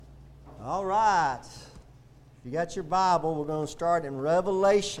All right. If you got your Bible, we're going to start in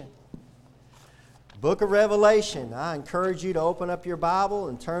Revelation. Book of Revelation. I encourage you to open up your Bible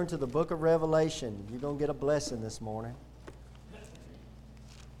and turn to the book of Revelation. You're going to get a blessing this morning.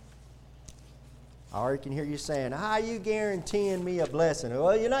 I already can hear you saying, how are you guaranteeing me a blessing?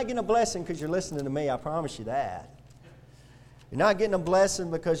 Well, you're not getting a blessing because you're listening to me. I promise you that. You're not getting a blessing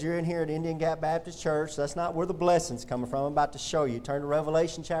because you're in here at Indian Gap Baptist Church. That's not where the blessing's coming from. I'm about to show you. Turn to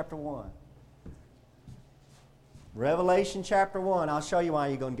Revelation chapter 1. Revelation chapter 1. I'll show you why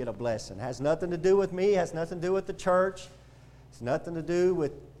you're going to get a blessing. It has nothing to do with me. It has nothing to do with the church. It's nothing to do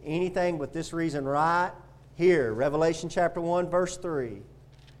with anything but this reason right here. Revelation chapter 1, verse 3.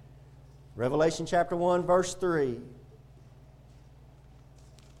 Revelation chapter 1, verse 3.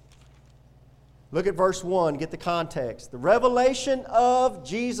 Look at verse 1, get the context. The revelation of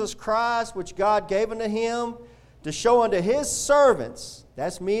Jesus Christ, which God gave unto Him to show unto His servants,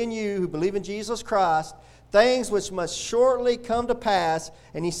 that's me and you who believe in Jesus Christ, things which must shortly come to pass.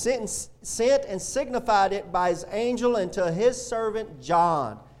 And He sent and signified it by His angel unto His servant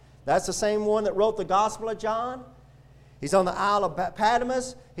John. That's the same one that wrote the Gospel of John. He's on the Isle of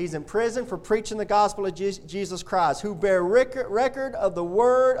Patmos. He's in prison for preaching the gospel of Jesus Christ, who bear record of the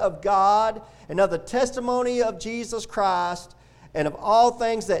Word of God and of the testimony of Jesus Christ and of all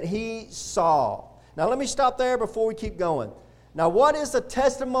things that He saw. Now let me stop there before we keep going. Now what is the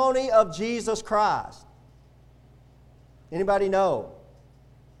testimony of Jesus Christ? Anybody know?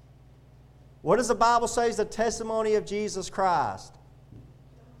 What does the Bible say is the testimony of Jesus Christ?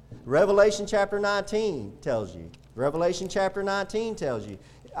 Revelation chapter 19 tells you. Revelation chapter 19 tells you.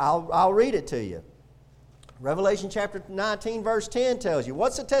 I'll read it to you. Revelation chapter 19 verse 10 tells you.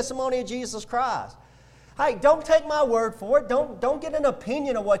 What's the testimony of Jesus Christ? Hey, don't take my word for it. Don't get an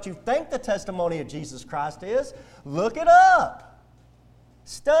opinion of what you think the testimony of Jesus Christ is. Look it up.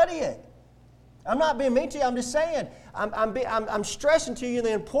 Study it. I'm not being mean to you. I'm just saying. I'm stressing to you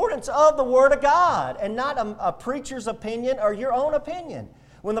the importance of the Word of God and not a preacher's opinion or your own opinion.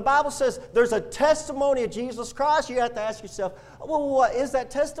 When the Bible says there's a testimony of Jesus Christ, you have to ask yourself, well, what is that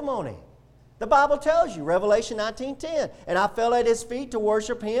testimony? The Bible tells you, Revelation 19:10, and I fell at His feet to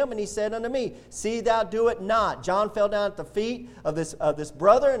worship Him, and He said unto me, see thou do it not. John fell down at the feet of this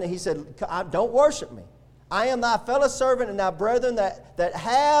brother, and he said, don't worship me. I am thy fellow servant and thy brethren that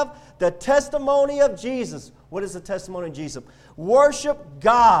have the testimony of Jesus. What is the testimony of Jesus? Worship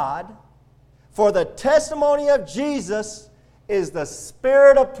God, for the testimony of Jesus is the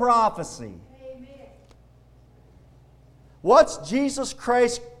spirit of prophecy. Amen. What's Jesus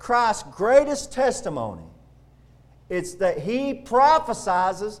Christ's greatest testimony? It's that He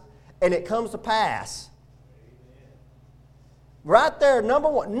prophesizes and it comes to pass. Amen. Right there, number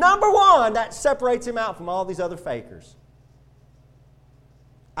one, that separates Him out from all these other fakers.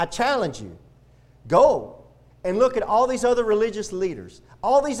 I challenge you, go and look at all these other religious leaders,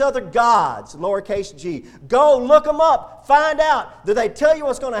 all these other gods, lowercase g. Go look them up. Find out. Do they tell you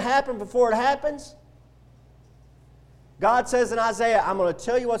what's going to happen before it happens? God says in Isaiah, I'm going to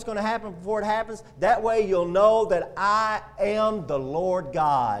tell you what's going to happen before it happens. That way you'll know that I am the Lord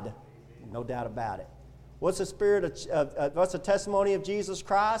God. No doubt about it. What's the testimony of Jesus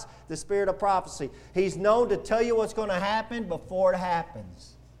Christ? The spirit of prophecy. He's known to tell you what's going to happen before it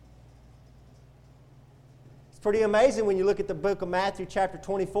happens. Pretty amazing when you look at the book of Matthew chapter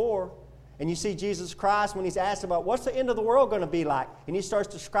 24 and you see Jesus Christ when He's asked about what's the end of the world going to be like, and He starts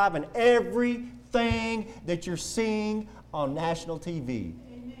describing everything that you're seeing on national TV.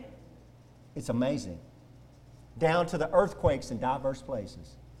 Amen. It's amazing. Down to the earthquakes in diverse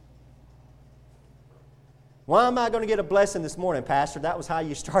places. Why am I going to get a blessing this morning, Pastor? That was how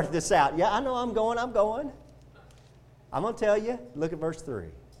you started this out. Yeah, I know I'm going. I'm going to tell you. Look at verse 3.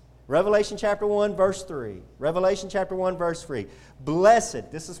 Revelation chapter 1, verse 3. Revelation chapter 1, verse 3.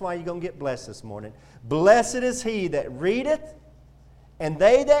 Blessed, this is why you're going to get blessed this morning. Blessed is he that readeth, and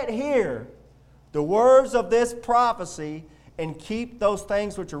they that hear the words of this prophecy, and keep those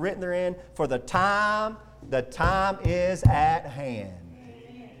things which are written therein, for the time is at hand.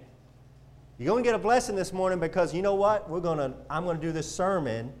 Amen. You're going to get a blessing this morning because you know what? I'm going to do this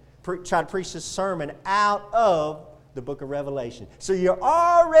sermon, try to preach this sermon out of the book of Revelation. So you're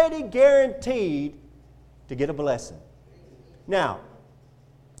already guaranteed to get a blessing. Now,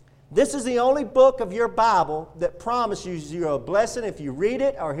 this is the only book of your Bible that promises you a blessing if you read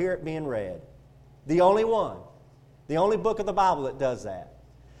it or hear it being read. The only one. The only book of the Bible that does that.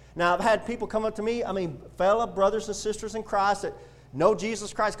 Now, I've had people come up to me, fellow brothers and sisters in Christ that know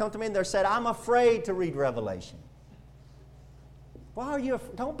Jesus Christ, come to me and they said, I'm afraid to read Revelation. Why are you?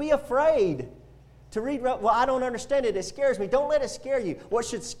 Don't be afraid. To read, well, I don't understand it. It scares me. Don't let it scare you. What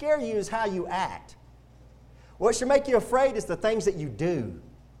should scare you is how you act. What should make you afraid is the things that you do.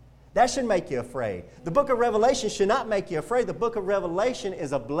 That should make you afraid. The book of Revelation should not make you afraid. The book of Revelation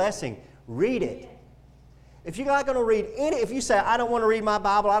is a blessing. Read it. If you're not going to read any, if you say, I don't want to read my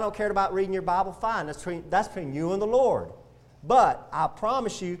Bible, I don't care about reading your Bible, fine. That's between you and the Lord. But I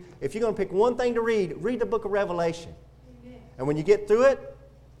promise you, if you're going to pick one thing to read the book of Revelation. Amen. And when you get through it,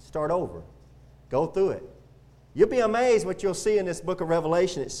 start over. Go through it. You'll be amazed what you'll see in this book of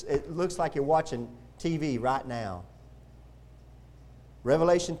Revelation. It looks like you're watching TV right now.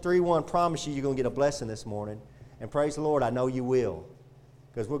 Revelation 3:1 promise you're going to get a blessing this morning. And praise the Lord, I know you will.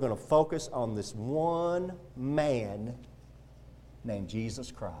 Because we're going to focus on this one man named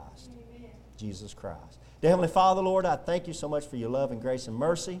Jesus Christ. Amen. Jesus Christ. Dear Heavenly Father, Lord, I thank you so much for your love and grace and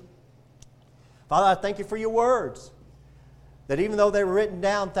mercy. Father, I thank you for your words. That even though they were written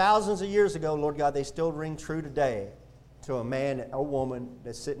down thousands of years ago, Lord God, they still ring true today to a man or woman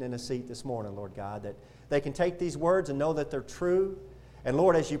that's sitting in a seat this morning, Lord God. That they can take these words and know that they're true. And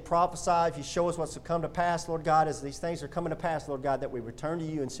Lord, as you prophesy, if you show us what's to come to pass, Lord God, as these things are coming to pass, Lord God, that we return to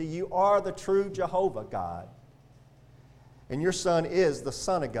you and see you are the true Jehovah God. And your Son is the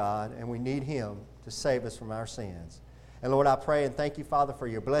Son of God, and we need Him to save us from our sins. And Lord, I pray and thank you, Father, for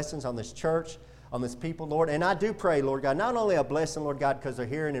your blessings on this church, on this people, Lord. And I do pray, Lord God, not only a blessing, Lord God, because they're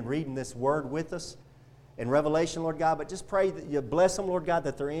hearing and reading this word with us in Revelation, Lord God, but just pray that you bless them, Lord God,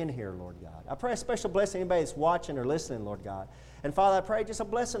 that they're in here, Lord God. I pray a special blessing anybody that's watching or listening, Lord God. And Father, I pray just a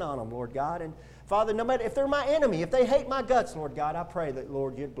blessing on them, Lord God. And Father, no matter if they're my enemy, if they hate my guts, Lord God, I pray that,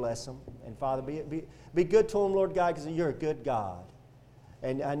 Lord, you'd bless them. And Father, be good to them, Lord God, because you're a good God.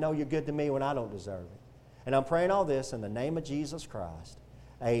 And I know you're good to me when I don't deserve it. And I'm praying all this in the name of Jesus Christ.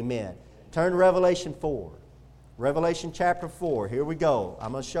 Amen. Turn to Revelation 4. Revelation chapter 4. Here we go.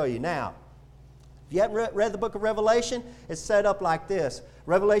 I'm going to show you now. If you haven't read the book of Revelation, it's set up like this.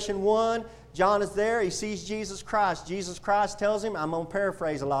 Revelation 1, John is there. He sees Jesus Christ. Jesus Christ tells him, I'm going to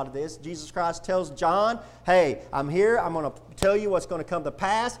paraphrase a lot of this. Jesus Christ tells John, hey, I'm here. I'm going to tell you what's going to come to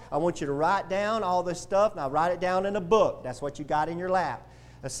pass. I want you to write down all this stuff. Now write it down in a book. That's what you got in your lap.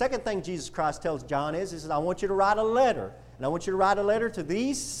 The second thing Jesus Christ tells John is, he says, I want you to write a letter. And I want you to write a letter to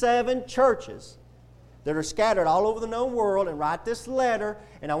these 7 churches that are scattered all over the known world, and write this letter,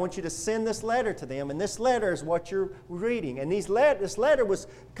 and I want you to send this letter to them. And this letter is what you're reading. And this letter was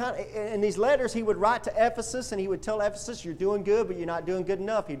in these letters he would write to Ephesus, and he would tell Ephesus, you're doing good, but you're not doing good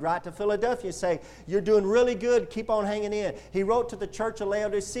enough. He'd write to Philadelphia and say, you're doing really good, keep on hanging in. He wrote to the church of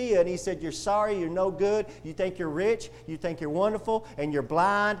Laodicea, and he said, you're sorry, you're no good, you think you're rich, you think you're wonderful, and you're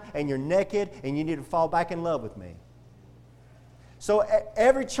blind, and you're naked, and you need to fall back in love with me. So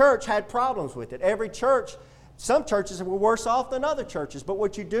every church had problems with it. Every church, some churches were worse off than other churches. But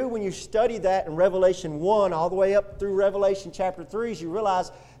what you do when you study that in Revelation 1 all the way up through Revelation chapter 3 is you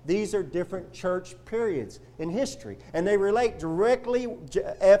realize these are different church periods in history. And they relate directly,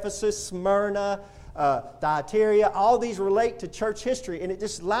 Ephesus, Smyrna, Thyatira, all these relate to church history. And it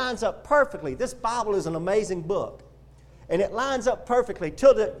just lines up perfectly. This Bible is an amazing book. And it lines up perfectly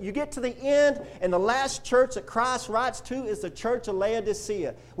till you get to the end, and the last church that Christ writes to is the church of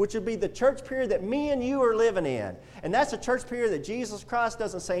Laodicea, which would be the church period that me and you are living in. And that's a church period that Jesus Christ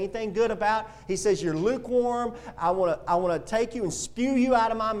doesn't say anything good about. He says, you're lukewarm. I want to take you and spew you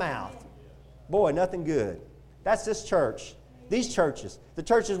out of my mouth. Boy, nothing good. That's this church. These churches, the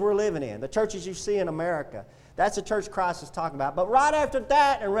churches we're living in, the churches you see in America. That's the church Christ is talking about. But right after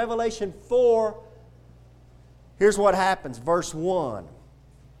that, in Revelation 4, here's what happens, verse 1.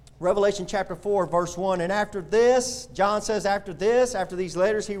 Revelation chapter 4, verse 1. And after this, John says, after these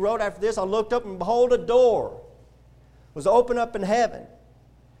letters he wrote, after this, I looked up and behold, a door was opened up in heaven.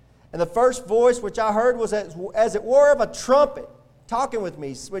 And the first voice which I heard was as it were of a trumpet talking with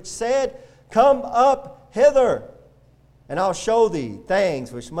me, which said, come up hither, and I'll show thee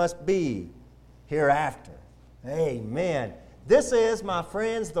things which must be hereafter. Amen. This is, my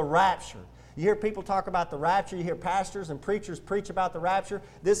friends, the rapture. You hear people talk about the rapture. You hear pastors and preachers preach about the rapture.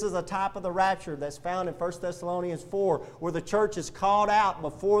 This is a type of the rapture that's found in 1 Thessalonians 4, where the church is called out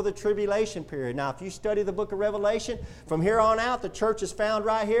before the tribulation period. Now, if you study the book of Revelation, from here on out, the church is found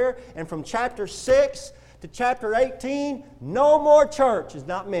right here. And from chapter 6 to chapter 18, no more church is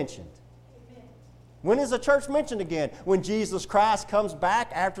not mentioned. Amen. When is the church mentioned again? When Jesus Christ comes back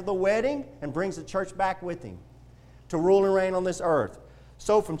after the wedding and brings the church back with him to rule and reign on this earth.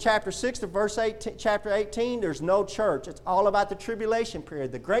 So from chapter 6 to chapter 18, there's no church. It's all about the tribulation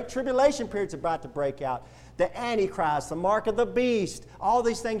period. The great tribulation period is about to break out. The Antichrist, the mark of the beast, all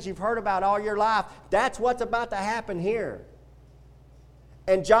these things you've heard about all your life, that's what's about to happen here.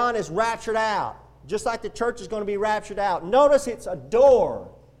 And John is raptured out. just like the church is going to be raptured out. Notice it's a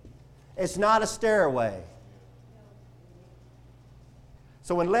door. It's not a stairway.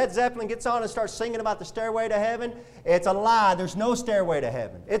 So when Led Zeppelin gets on and starts singing about the stairway to heaven, it's a lie. There's no stairway to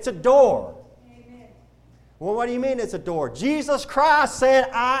heaven. It's a door. Amen. Well, what do you mean it's a door? Jesus Christ said,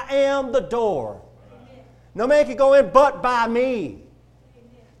 I am the door. Amen. No man can go in but by me.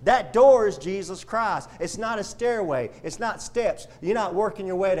 Amen. That door is Jesus Christ. It's not a stairway. It's not steps. You're not working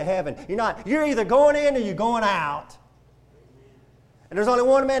your way to heaven. You're either going in or you're going out. And there's only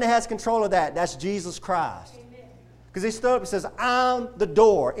one man that has control of that. That's Jesus Christ. Because he stood up and says, I'm the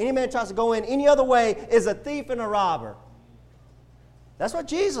door. Any man who tries to go in any other way is a thief and a robber. That's what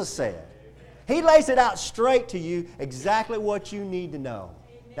Jesus said. He lays it out straight to you, exactly what you need to know.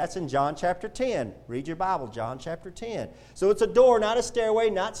 That's in John chapter 10. Read your Bible, John chapter 10. So it's a door, not a stairway,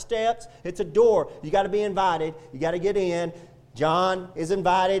 not steps. It's a door. You got to be invited. You got to get in. John is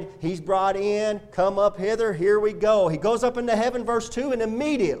invited. He's brought in. Come up hither. Here we go. He goes up into heaven, verse 2, and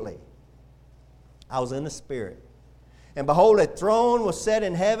immediately I was in the Spirit. And behold, a throne was set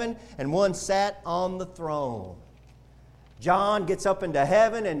in heaven, and one sat on the throne. John gets up into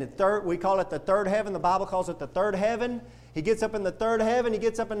heaven, and we call it the third heaven. The Bible calls it the third heaven. He gets up in the third heaven. He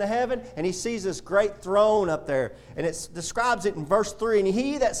gets up into heaven, and he sees this great throne up there. And it describes it in verse 3. And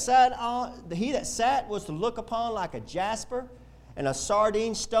he that sat was to look upon like a jasper and a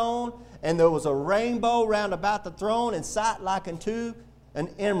sardine stone, and there was a rainbow round about the throne, and sight like unto an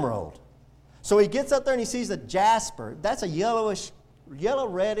emerald. So he gets up there and he sees a jasper. That's a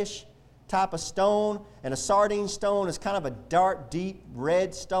yellow-reddish type of stone. And a sardine stone is kind of a dark, deep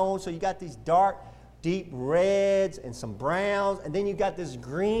red stone. So you got these dark, deep reds and some browns. And then you got this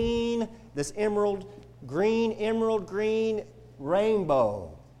green, this emerald green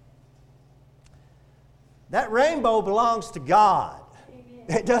rainbow. That rainbow belongs to God. Amen.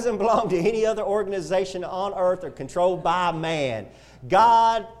 It doesn't belong to any other organization on earth or controlled by man.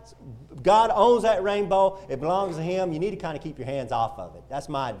 God owns that rainbow. It belongs to Him. You need to kind of keep your hands off of it. That's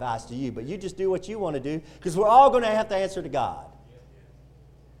my advice to you. But you just do what you want to do, because we're all going to have to answer to God.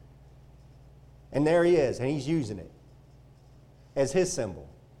 And there He is, and He's using it as His symbol.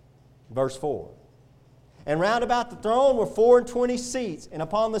 Verse 4. And round about the throne were 24 seats, and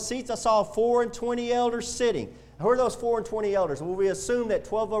upon the seats I saw 24 elders sitting. Who are those 24 elders? Well, we assume that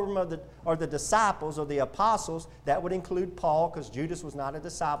 12 of them are the disciples or the apostles. That would include Paul, because Judas was not a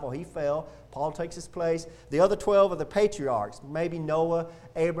disciple. He fell. Paul takes his place. The other 12 are the patriarchs. Maybe Noah,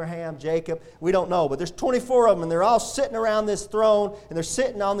 Abraham, Jacob. We don't know. But there's 24 of them, and they're all sitting around this throne, and they're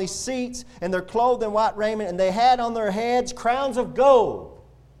sitting on these seats, and they're clothed in white raiment, and they had on their heads crowns of gold.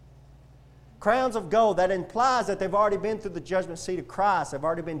 Crowns of gold. That implies that they've already been through the judgment seat of Christ. They've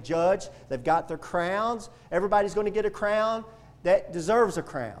already been judged. They've got their crowns. Everybody's going to get a crown that deserves a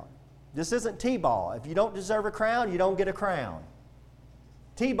crown. This isn't T-ball. If you don't deserve a crown, you don't get a crown.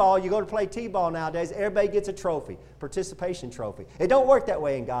 T-ball, you go to play T-ball nowadays, everybody gets a trophy, participation trophy. It don't work that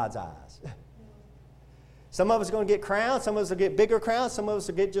way in God's eyes. Some of us are going to get crowns. Some of us will get bigger crowns. Some of us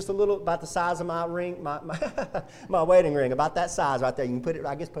will get just a little, about the size of my ring, my wedding ring, about that size right there. You can put it,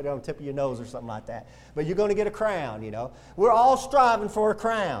 I guess, put it on the tip of your nose or something like that. But you're going to get a crown, you know. We're all striving for a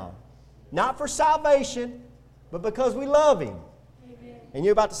crown. Not for salvation, but because we love Him. Amen. And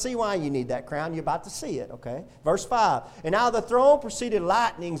you're about to see why you need that crown. You're about to see it, okay? Verse 5. And out of the throne proceeded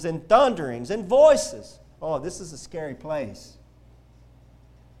lightnings and thunderings and voices. Oh, this is a scary place.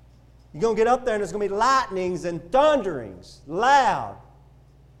 You're going to get up there and there's going to be lightnings and thunderings, loud.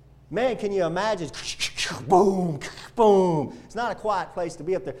 Man, can you imagine? Boom, boom. It's not a quiet place to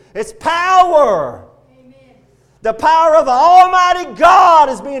be up there. It's power. Amen. The power of the Almighty God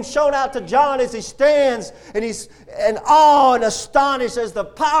is being shown out to John as he stands, and he's in awe and astonished as the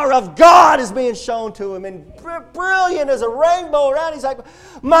power of God is being shown to him. And brilliant as a rainbow around. He's like,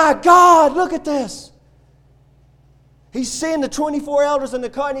 my God, look at this. He's seeing the 24 elders in the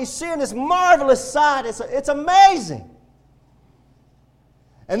car, and he's seeing this marvelous sight. It's amazing.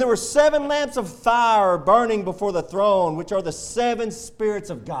 And there were 7 lamps of fire burning before the throne, which are the 7 spirits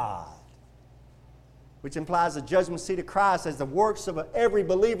of God. Which implies the judgment seat of Christ as the works of every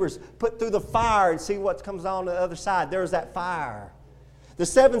believer is put through the fire and see what comes on the other side. There's that fire. The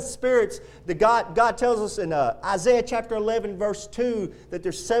 7 spirits, God tells us in Isaiah chapter 11, verse 2, that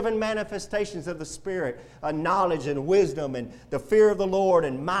there's 7 manifestations of the Spirit, knowledge and wisdom and the fear of the Lord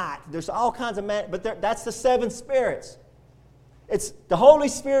and might. There's all kinds of, but that's the 7 spirits. The Holy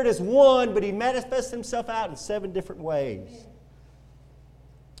Spirit is one, but He manifests Himself out in 7 different ways.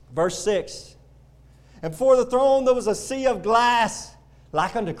 Verse 6, and before the throne there was a sea of glass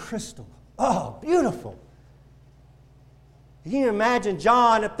like unto crystal. Oh, beautiful. Can you imagine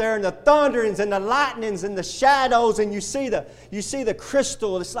John up there and the thunderings and the lightnings and the shadows, and you see the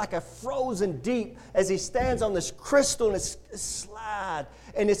crystal. It's like a frozen deep as he stands on this crystal, and it's slide,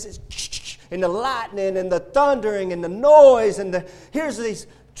 and it's and the lightning and the thundering and the noise, and here's these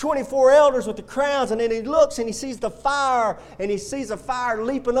 24 elders with the crowns, and then he looks and he sees the fire, and he sees the fire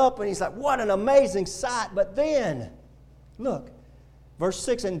leaping up, and he's like, what an amazing sight. But then, look, verse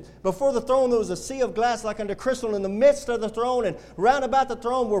 6, and before the throne there was a sea of glass like unto crystal in the midst of the throne, and round about the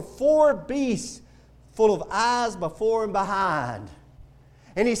throne were 4 beasts full of eyes before and behind.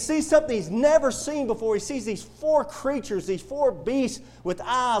 And he sees something he's never seen before. He sees these 4 creatures, these 4 beasts with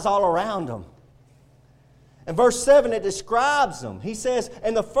eyes all around them. In verse 7, it describes them. He says,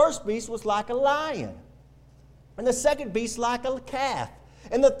 and the first beast was like a lion, and the second beast like a calf,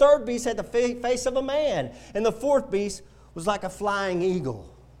 and the third beast had the face of a man, and the fourth beast was like a flying eagle.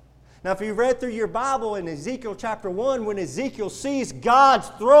 Now, if you read through your Bible in Ezekiel chapter 1, when Ezekiel sees God's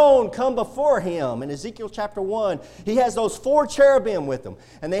throne come before him, in Ezekiel chapter 1, he has those 4 cherubim with him,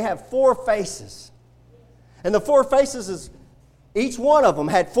 and they have 4 faces. And the 4 faces, each one of them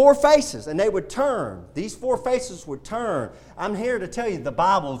had 4 faces, and they would turn. These 4 faces would turn. I'm here to tell you the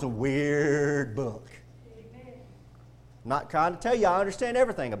Bible's a weird book. Amen. I'm not trying to tell you I understand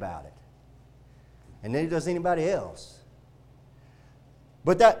everything about it. And neither does anybody else.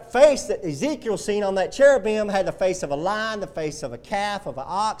 But that face that Ezekiel seen on that cherubim had the face of a lion, the face of a calf, of an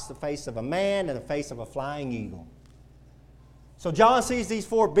ox, the face of a man, and the face of a flying eagle. So John sees these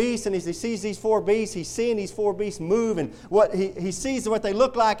 4 beasts, and as he sees these 4 beasts, he's seeing these 4 beasts move, and what he sees what they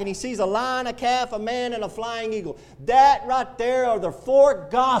look like, and he sees a lion, a calf, a man, and a flying eagle. That right there are the 4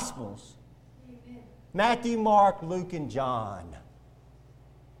 Gospels. Amen. Matthew, Mark, Luke, and John.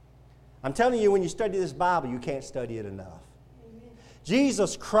 I'm telling you, when you study this Bible, you can't study it enough.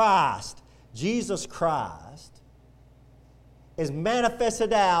 Jesus Christ is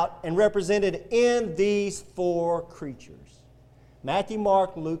manifested out and represented in these 4 creatures. Matthew,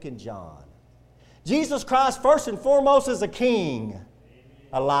 Mark, Luke, and John. Jesus Christ, first and foremost, is a king,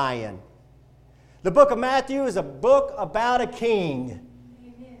 a lion. The book of Matthew is a book about a king.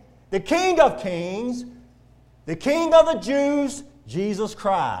 The King of Kings, the King of the Jews, Jesus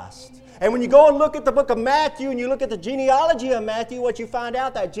Christ. And when you go and look at the book of Matthew and you look at the genealogy of Matthew, what you find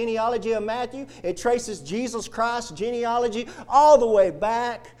out, that genealogy of Matthew, it traces Jesus Christ's genealogy all the way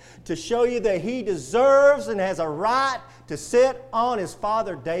back to show you that he deserves and has a right to sit on his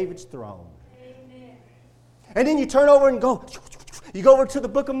father David's throne. Amen. And then you turn over and go over to the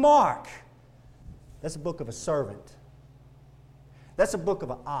book of Mark. That's a book of a servant. That's a book of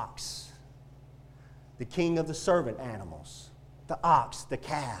an ox. The king of the servant animals. The ox, the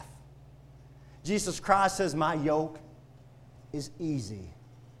calf. Jesus Christ says, my yoke is easy.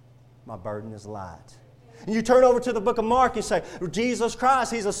 My burden is light. And you turn over to the book of Mark, you say, Jesus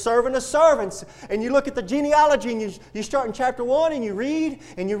Christ, he's a servant of servants. And you look at the genealogy, and you start in chapter 1, and you read,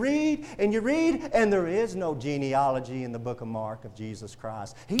 and you read, and you read, and there is no genealogy in the book of Mark of Jesus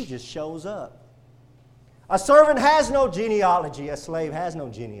Christ. He just shows up. A servant has no genealogy. A slave has no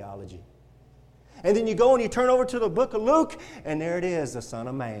genealogy. And then you go and you turn over to the book of Luke, and there it is, the Son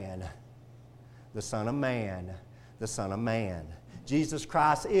of Man. The Son of Man, the Son of Man. Jesus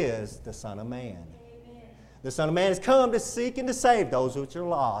Christ is the Son of Man. Amen. The Son of Man has come to seek and to save those which are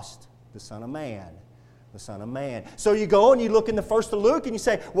lost. The Son of Man, the Son of Man. So you go and you look in the first of Luke and you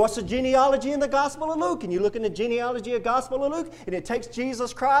say, what's the genealogy in the Gospel of Luke? And you look in the genealogy of the Gospel of Luke, and it takes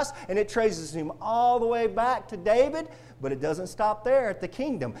Jesus Christ and it traces him all the way back to David. But it doesn't stop there at the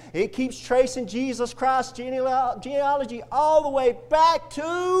kingdom. It keeps tracing Jesus Christ's genealogy all the way back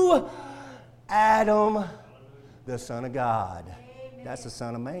to Adam, the Son of God. Amen. That's the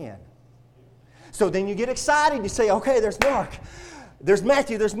Son of Man. So then you get excited. You say, okay, there's Mark. There's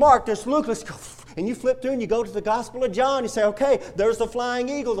Matthew. There's Mark. There's Luke. Let's go. And you flip through and you go to the Gospel of John. You say, okay, there's the flying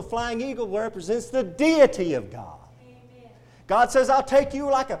eagle. The flying eagle represents the deity of God. Amen. God says, I'll take you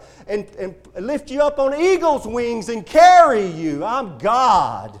and lift you up on eagle's wings and carry you. I'm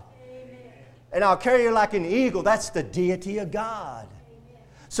God. Amen. And I'll carry you like an eagle. That's the deity of God.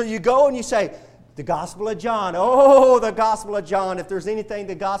 So you go and you say, the Gospel of John. Oh, the Gospel of John. If there's anything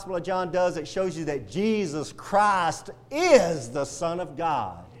the Gospel of John does, it shows you that Jesus Christ is the Son of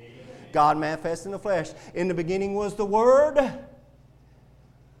God. Amen. God manifest in the flesh. In the beginning was the Word.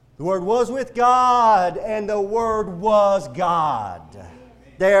 The Word was with God, and the Word was God. Amen.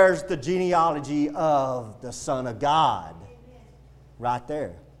 There's the genealogy of the Son of God. Amen. Right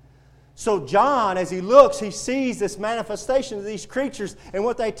there. So John, as he looks, he sees this manifestation of these creatures, and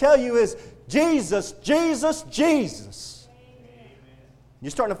what they tell you is, Jesus, Jesus, Jesus. Amen.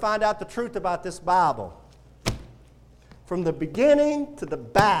 You're starting to find out the truth about this Bible. From the beginning to the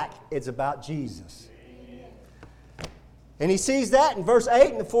back, it's about Jesus. And he sees that in verse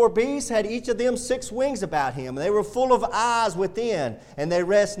 8, and the 4 beasts had each of them 6 wings about him. They were full of eyes within, and they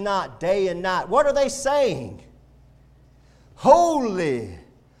rest not day and night. What are they saying? Holy,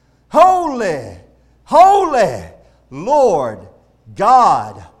 holy, holy, Lord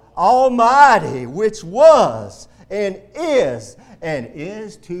God Almighty, which was and is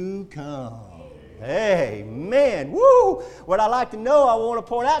to come. Amen. Woo! What I like to know, I want to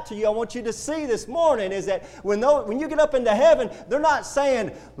point out to you, I want you to see this morning is that when you get up into heaven, they're not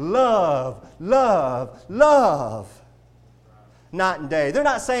saying love, love, love. Night and day. They're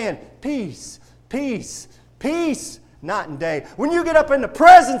not saying peace, peace, peace. Night and day. When you get up in the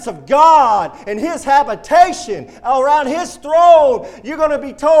presence of God and His habitation around His throne, you're going to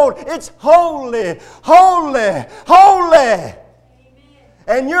be told it's holy, holy, holy. Amen.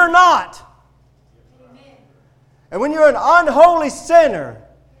 And you're not. And when you're an unholy sinner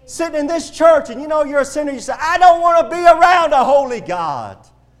sitting in this church and you know you're a sinner, you say, I don't want to be around a holy God.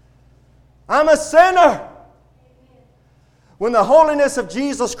 I'm a sinner. When the holiness of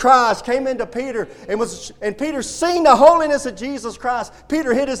Jesus Christ came into Peter and Peter seen the holiness of Jesus Christ,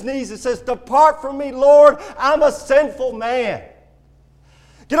 Peter hit his knees and says, depart from me, Lord, I'm a sinful man.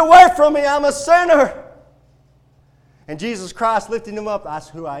 Get away from me, I'm a sinner. And Jesus Christ lifted him up. That's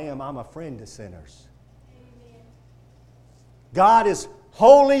who I am. I'm a friend to sinners. God is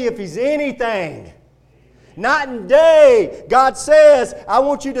holy if He's anything. Night and day, God says, I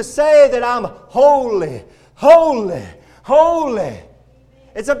want you to say that I'm holy, holy, holy.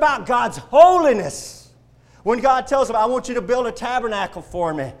 It's about God's holiness. When God tells him, I want you to build a tabernacle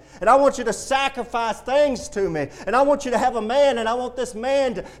for me, and I want you to sacrifice things to me, and I want you to have a man, and I want this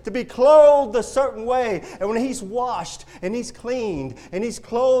man to be clothed a certain way, and when he's washed, and he's cleaned, and he's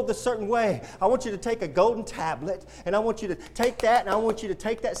clothed a certain way, I want you to take a golden tablet, and I want you to take that, and I want you to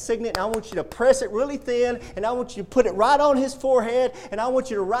take that signet, and I want you to press it really thin, and I want you to put it right on his forehead, and I want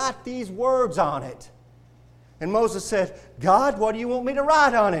you to write these words on it. And Moses said, God, what do you want me to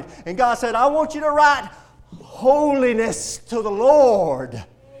write on it? And God said, I want you to write holiness to the Lord. Amen.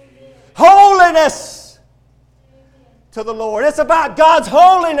 Holiness to the Lord. It's about God's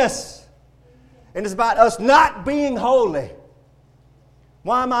holiness. And it's about us not being holy.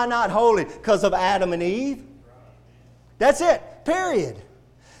 Why am I not holy? Because of Adam and Eve. That's it. Period.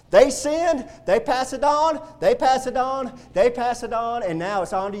 They sinned, they pass it on, they pass it on, they pass it on, and now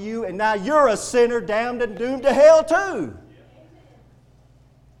it's on to you, and now you're a sinner damned and doomed to hell too.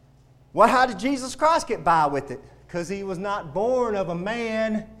 Well, how did Jesus Christ get by with it? Because He was not born of a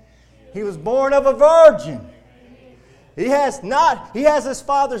man. He was born of a virgin. He has His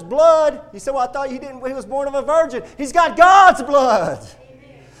Father's blood. You say, well, I thought he was born of a virgin. He's got God's blood.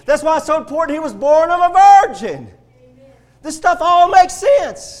 That's why it's so important He was born of a virgin. This stuff all makes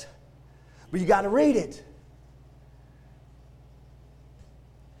sense. But you got to read it.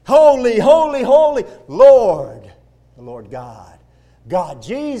 Holy, holy, holy, Lord, the Lord God. God,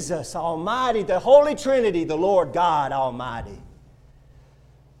 Jesus Almighty, the Holy Trinity, the Lord God Almighty,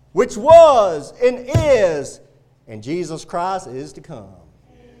 which was and is, and Jesus Christ is to come.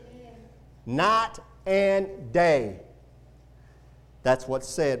 Amen. Night and day. That's what's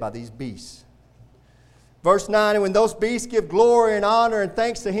said by these beasts. Verse 9, and when those beasts give glory and honor and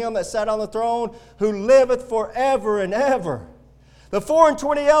thanks to Him that sat on the throne, who liveth forever and ever, the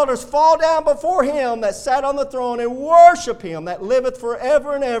 24 elders fall down before Him that sat on the throne and worship Him that liveth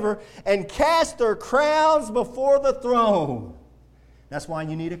forever and ever, and cast their crowns before the throne. That's why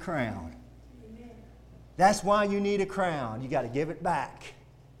you need a crown. Amen. That's why you need a crown. You got to give it back.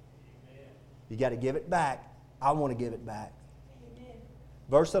 Amen. You got to give it back. I want to give it back. Amen.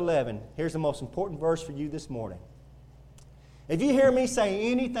 Verse 11. Here's the most important verse for you this morning. If you hear me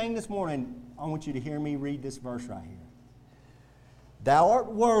say anything this morning, I want you to hear me read this verse right here. Thou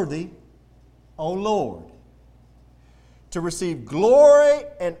art worthy, O Lord, to receive glory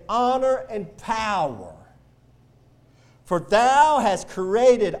and honor and power. For Thou hast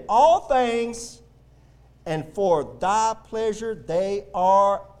created all things, and for Thy pleasure they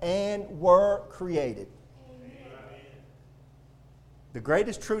are and were created. Amen. The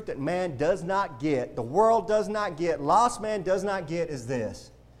greatest truth that man does not get, the world does not get, lost man does not get is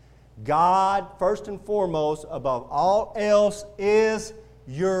this. God, first and foremost, above all else, is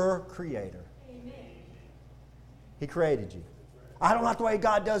your Creator. Amen. He created you. I don't like the way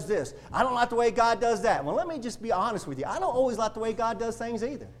God does this. I don't like the way God does that. Well, let me just be honest with you. I don't always like the way God does things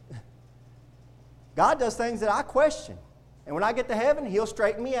either. God does things that I question. And when I get to heaven, He'll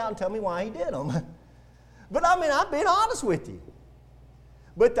straighten me out and tell me why He did them. But I mean, I'm being honest with you.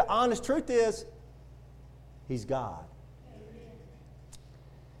 But the honest truth is, He's God.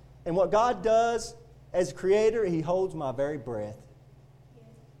 And what God does as Creator, He holds my very breath.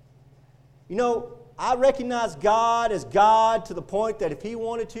 You know, I recognize God as God to the point that if He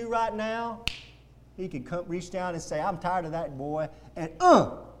wanted to right now, He could come, reach down and say, I'm tired of that boy, and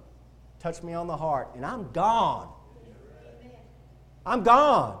touch me on the heart, and I'm gone. I'm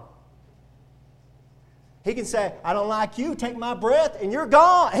gone. He can say, I don't like you, take my breath, and you're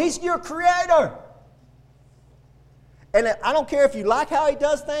gone. He's your Creator. And I don't care if you like how He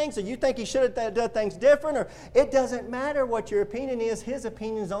does things or you think He should have done things different. Or it doesn't matter what your opinion is. His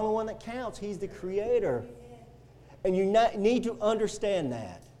opinion is the only one that counts. He's the Creator. And you need to understand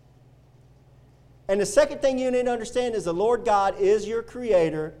that. And the second thing you need to understand is the Lord God is your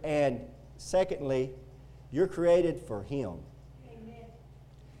Creator. And secondly, you're created for Him. Amen.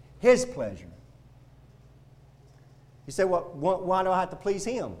 His pleasure. You say, well, why do I have to please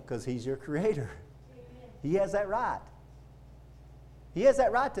Him? Because He's your Creator. Amen. He has that right. He has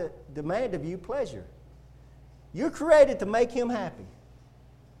that right to demand of you pleasure. You're created to make Him happy.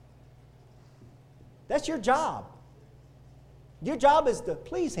 That's your job. Your job is to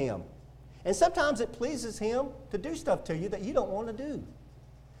please Him. And sometimes it pleases Him to do stuff to you that you don't want to do.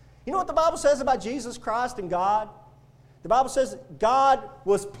 You know what the Bible says about Jesus Christ and God? The Bible says God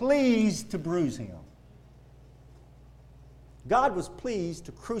was pleased to bruise Him. God was pleased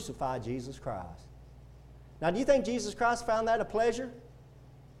to crucify Jesus Christ. Now, do you think Jesus Christ found that a pleasure?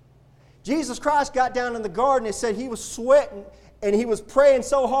 Jesus Christ got down in the garden and said He was sweating and He was praying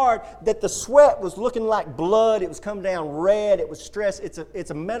so hard that the sweat was looking like blood. It was coming down red. It was stress. It's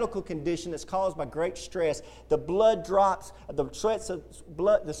a medical condition that's caused by great stress. The blood drops, drops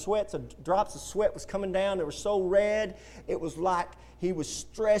of sweat was coming down. They were so red, it was like He was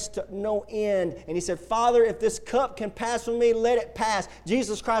stressed to no end. And He said, Father, if this cup can pass from me, let it pass.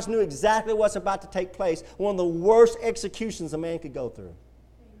 Jesus Christ knew exactly what's about to take place. One of the worst executions a man could go through.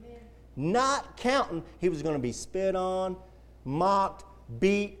 Amen. Not counting, He was going to be spit on, mocked,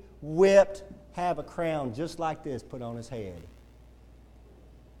 beat, whipped, have a crown just like this put on His head.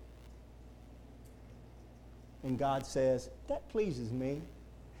 And God says, that pleases me.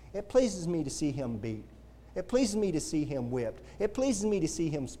 It pleases me to see Him beat. It pleases me to see Him whipped. It pleases me to see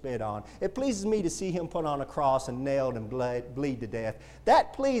Him spit on. It pleases me to see Him put on a cross and nailed and bleed to death.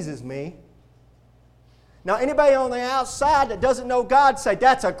 That pleases me. Now, anybody on the outside that doesn't know God say,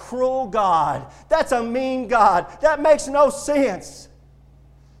 that's a cruel God. That's a mean God. That makes no sense.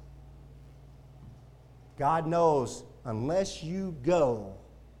 God knows unless you go,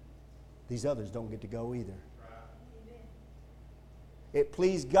 these others don't get to go either. It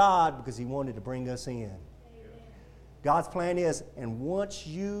pleased God because He wanted to bring us in. God's plan is, and once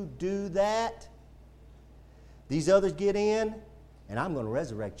you do that, these others get in, and I'm going to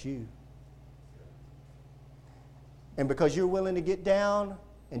resurrect you. And because you're willing to get down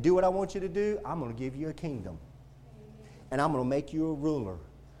and do what I want you to do, I'm going to give you a kingdom. And I'm going to make you a ruler.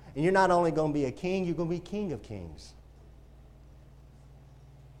 And you're not only going to be a king, you're going to be King of Kings.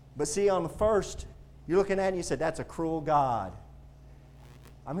 But see, on the first, you're looking at it and you said, that's a cruel God.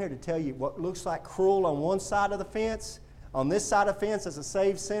 I'm here to tell you what looks like cruel on one side of the fence, on this side of the fence as a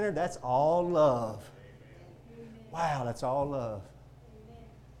saved sinner, that's all love. Amen. Wow, that's all love. Amen.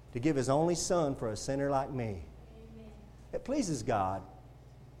 To give His only Son for a sinner like me. Amen. It pleases God.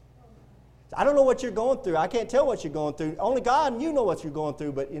 I don't know what you're going through. I can't tell what you're going through. Only God and you know what you're going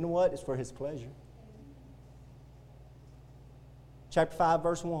through, but you know what? It's for His pleasure. Chapter 5,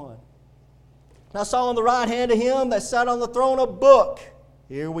 verse 1. And I saw on the right hand of Him that sat on the throne a book.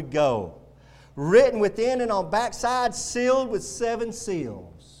 Here we go. Written within and on backside, sealed with 7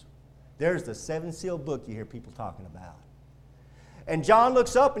 seals. There's the 7-seal book you hear people talking about. And John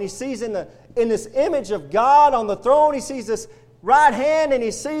looks up and he sees in this image of God on the throne, he sees this right hand and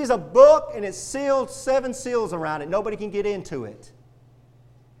he sees a book and it's sealed, 7 seals around it. Nobody can get into it.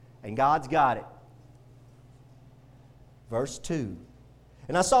 And God's got it. Verse 2.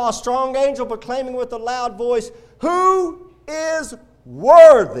 And I saw a strong angel proclaiming with a loud voice, who is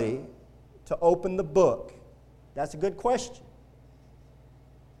worthy to open the book? That's a good question.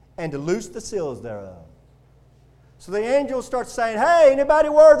 And to loose the seals thereof. So the angel starts saying, hey, anybody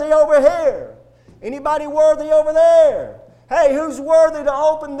worthy over here? Anybody worthy over there? Hey, who's worthy to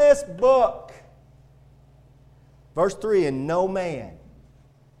open this book? Verse 3, and no man,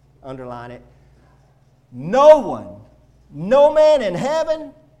 underline it, no man in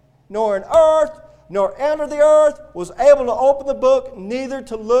heaven, nor in earth, nor under the earth was able to open the book, neither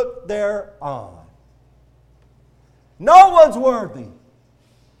to look thereon. No one's worthy.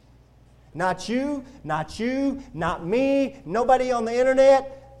 Not you, not me, nobody on the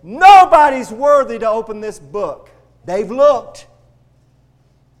internet. Nobody's worthy to open this book. They've looked.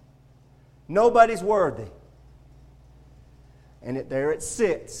 Nobody's worthy. And there it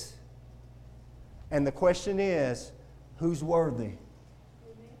sits. And the question is, who's worthy? Amen.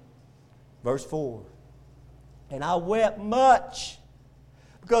 Verse 4. And I wept much,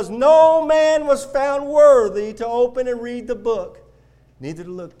 because no man was found worthy to open and read the book, neither to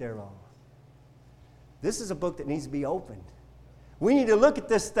look thereon. This is a book that needs to be opened. We need to look at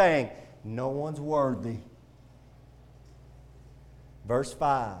this thing. No one's worthy. Verse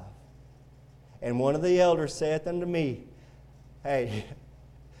 5. And one of the elders saith unto me, hey,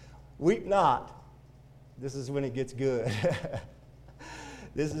 weep not. This is when it gets good.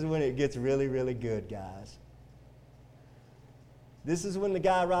 This is when it gets really, really good, guys. This is when the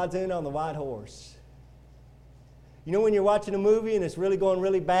guy rides in on the white horse. You know when you're watching a movie and it's really going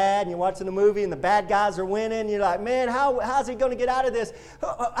really bad, and you're watching a movie and the bad guys are winning, and you're like, man, how's he going to get out of this?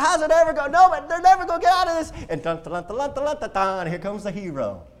 How's it ever going? No, but they're never going to get out of this. And dun, dun, dun, dun, dun, dun, dun, here comes the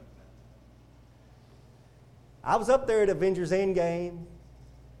hero. I was up there at Avengers Endgame.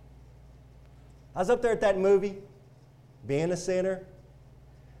 I was up there at that movie, Being a Sinner.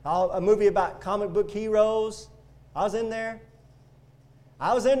 A movie about comic book heroes. I was in there.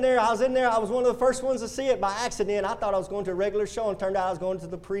 I was one of the first ones to see it by accident. I thought I was going to a regular show, and turned out I was going to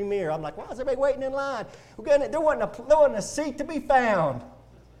the premiere. I'm like, why is everybody waiting in line? There wasn't a seat to be found.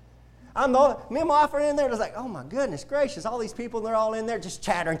 Me and my wife are in there, and I was like, oh my goodness gracious, all these people, they're all in there just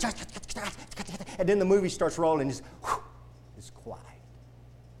chattering. And then the movie starts rolling, just it's quiet.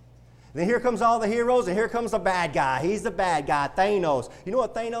 Then here comes all the heroes, and here comes the bad guy. He's the bad guy, Thanos. You know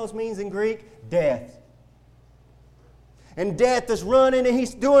what Thanos means in Greek? Death. And death is running, and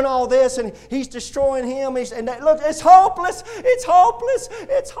he's doing all this, and he's destroying him. Look, it's hopeless. It's hopeless.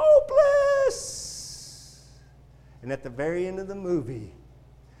 It's hopeless. And at the very end of the movie,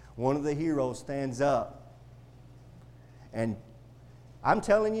 one of the heroes stands up. And I'm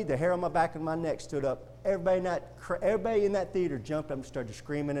telling you, the hair on my back and my neck stood up. Everybody in that theater jumped up and started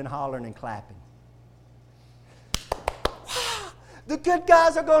screaming and hollering and clapping. Wow, the good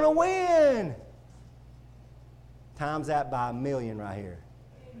guys are going to win. Times that by 1,000,000 right here.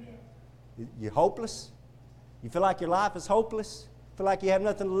 You're hopeless? You feel like your life is hopeless? Feel like you have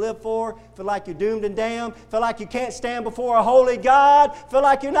nothing to live for? Feel like you're doomed and damned? Feel like you can't stand before a holy God? Feel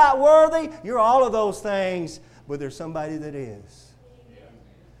like you're not worthy? You're all of those things, but there's somebody that is.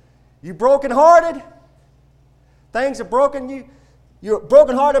 You brokenhearted? Things are broken. You're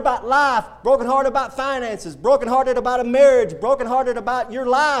brokenhearted about life, brokenhearted about finances, brokenhearted about a marriage, brokenhearted about your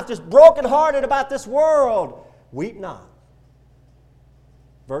life, just brokenhearted about this world. Weep not.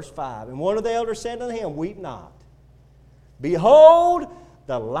 Verse 5. And one of the elders said unto him, weep not. Behold,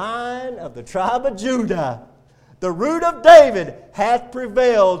 the Lion of the tribe of Judah, the root of David, hath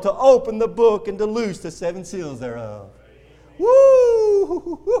prevailed to open the book and to loose the 7 seals thereof.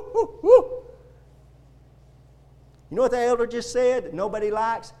 Woo! You know what the elder just said that nobody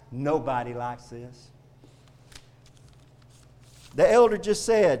likes? Nobody likes this. The elder just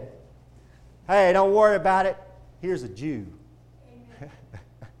said, hey, don't worry about it. Here's a Jew.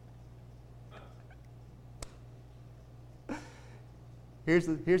 Here's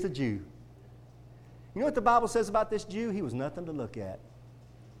a Jew. You know what the Bible says about this Jew? He was nothing to look at.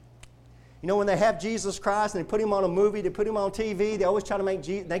 You know, when they have Jesus Christ and they put him on a movie, they put him on TV, they always try to make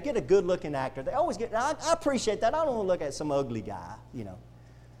Jesus, they get a good-looking actor. They always get, I appreciate that. I don't want to look at some ugly guy, you know.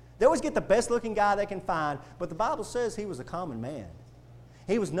 They always get the best-looking guy they can find, but the Bible says he was a common man.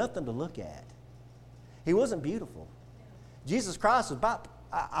 He was nothing to look at. He wasn't beautiful. Jesus Christ was about,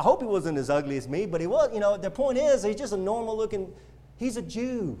 I hope he wasn't as ugly as me, but he was, you know, the point is, he's just a normal-looking, he's a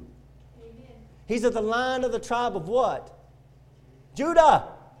Jew. Amen. He's of the line of the tribe of what?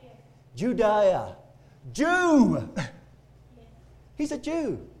 Judah. Judea. Jew. He's a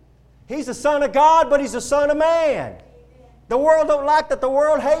Jew. He's the son of God, but he's the son of man. The world don't like that. The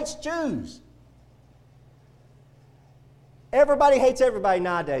world hates Jews. Everybody hates everybody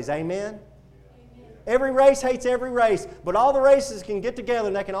nowadays. Amen? Every race hates every race. But all the races can get together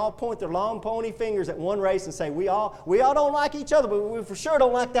and they can all point their long pony fingers at one race and say, we all don't like each other, but we for sure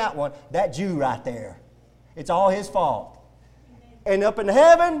don't like that one. That Jew right there. It's all his fault. And up in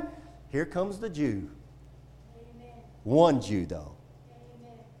heaven, here comes the Jew. Amen. One Jew, though.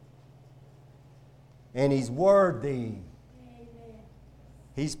 Amen. And he's worthy. Amen.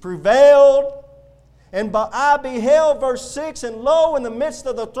 He's prevailed. And I beheld, verse 6, and lo, in the midst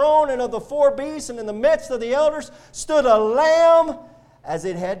of the throne and of the 4 beasts, and in the midst of the elders, stood a lamb as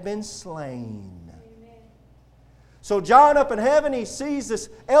it had been slain. Amen. So John up in heaven, he sees this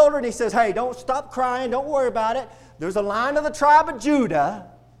elder, and he says, hey, don't stop crying. Don't worry about it. There's a Lion of the tribe of Judah.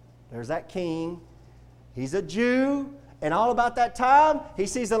 There's that king. He's a Jew, And all about that time, he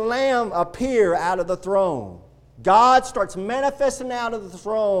sees a lamb appear out of the throne. God starts manifesting out of the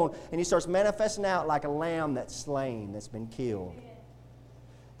throne, and he starts manifesting out like a lamb that's slain, that's been killed.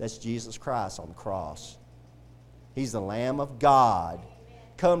 That's Jesus Christ on the cross. He's the Lamb of God,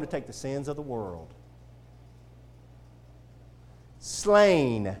 come to take the sins of the world.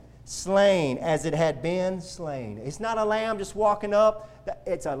 Slain, slain as it had been slain. It's not a lamb just walking up.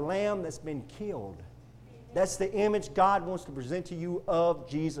 It's a lamb that's been killed. That's the image God wants to present to you of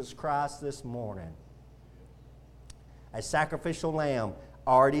Jesus Christ this morning. A sacrificial lamb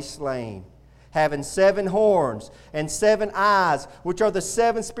already slain, having 7 horns and 7 eyes, which are the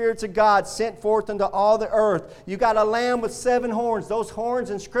 7 spirits of God sent forth into all the earth. You got a lamb with 7 horns. Those horns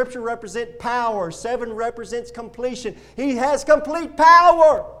in Scripture represent power. 7 represents completion. He has complete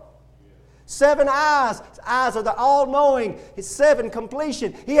power. 7 eyes. Eyes are the all-knowing. His 7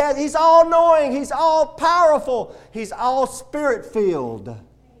 completion. He's all-knowing. He's all-powerful. He's all spirit-filled.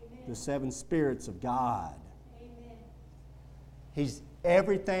 The 7 spirits of God. He's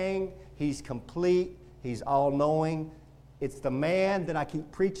everything. He's complete. He's all-knowing. It's the man that I keep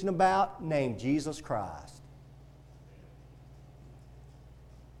preaching about named Jesus Christ.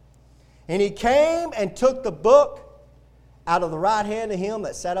 And he came and took the book out of the right hand of him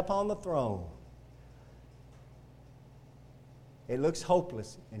that sat upon the throne. It looks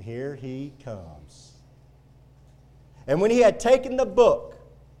hopeless, and here he comes. And when he had taken the book,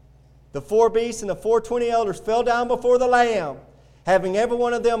 the 4 beasts and the 24 elders fell down before the Lamb, having every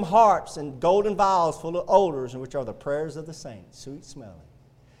one of them harps and golden vials full of odors, which are the prayers of the saints, sweet smelling.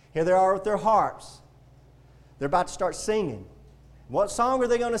 Here they are with their harps. They're about to start singing. What song are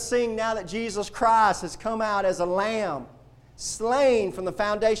they going to sing now that Jesus Christ has come out as a lamb, slain from the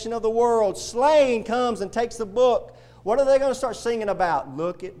foundation of the world? Slain comes and takes the book. What are they going to start singing about?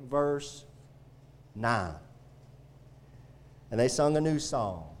 Look at verse 9. And they sung a new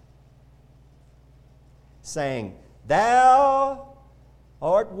song, saying, Thou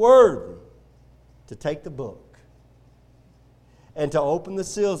art worthy to take the book and to open the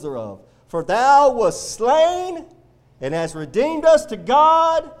seals thereof. For thou wast slain and hast redeemed us to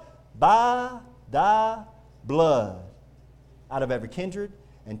God by thy blood out of every kindred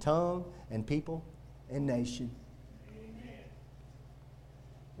and tongue and people and nation. Amen.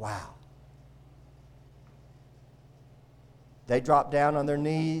 Wow. They drop down on their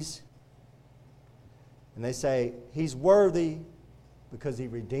knees and they say, He's worthy because He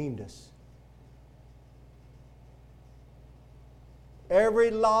redeemed us.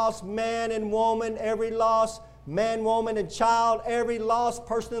 Every lost man and woman, every lost man, woman, and child, every lost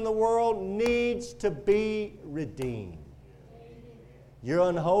person in the world needs to be redeemed. You're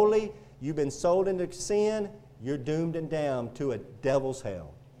unholy, you've been sold into sin, you're doomed and damned to a devil's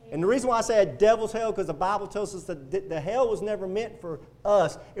hell. And the reason why I say a devil's hell, because the Bible tells us that the hell was never meant for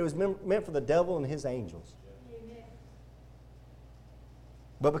us. It was meant for the devil and his angels. Amen.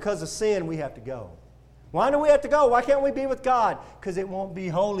 But because of sin, we have to go. Why do we have to go? Why can't we be with God? Because it won't be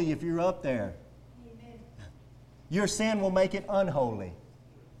holy if you're up there. Amen. Your sin will make it unholy.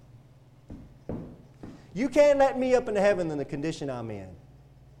 You can't let me up into heaven in the condition I'm in.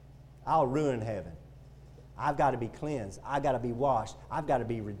 I'll ruin heaven. I've got to be cleansed. I've got to be washed. I've got to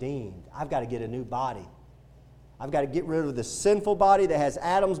be redeemed. I've got to get a new body. I've got to get rid of the sinful body that has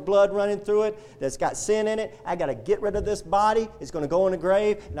Adam's blood running through it, that's got sin in it. I've got to get rid of this body. It's going to go in the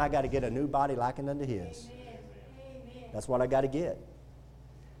grave, and I've got to get a new body likened unto His. Amen. That's what I got to get.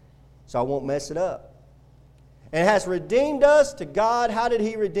 So I won't mess it up. And has redeemed us to God. How did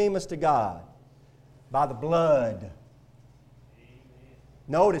He redeem us to God? By the blood. Amen.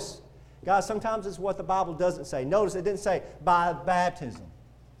 Notice, guys, sometimes it's what the Bible doesn't say. Notice it didn't say by baptism,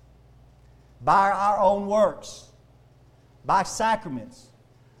 by our own works, by sacraments,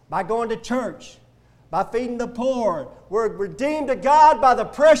 by going to church, by feeding the poor. We're redeemed to God by the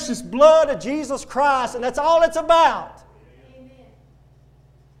precious blood of Jesus Christ, and that's all it's about. Amen.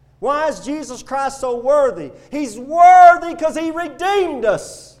 Why is Jesus Christ so worthy? He's worthy because He redeemed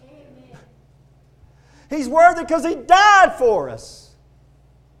us. Amen. He's worthy because He died for us.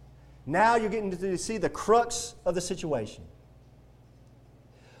 Now you're getting to see the crux of the situation.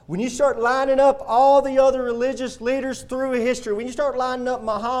 When you start lining up all the other religious leaders through history, when you start lining up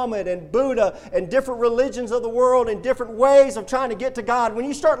Muhammad and Buddha and different religions of the world and different ways of trying to get to God, when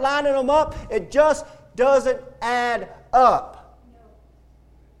you start lining them up, it just doesn't add up.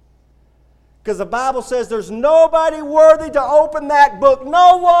 Because the Bible says there's nobody worthy to open that book.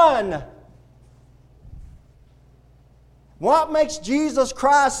 No one. What makes Jesus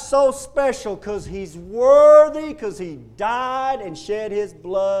Christ so special? Because He's worthy, because He died and shed His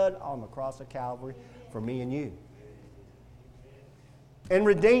blood on the cross of Calvary for me and you. and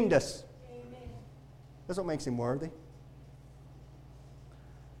redeemed us. Amen. That's what makes Him worthy.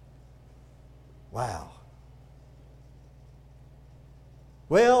 Wow.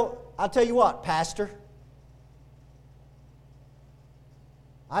 Well, I'll tell you what, Pastor.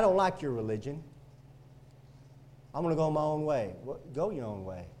 I don't like your religion. I'm going to go my own way. Well, go your own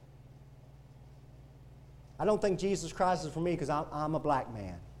way. I don't think Jesus Christ is for me because I'm a black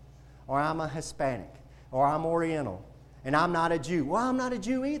man, or I'm a Hispanic, or I'm Oriental, and I'm not a Jew. Well, I'm not a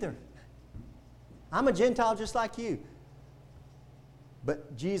Jew either. I'm a Gentile just like you.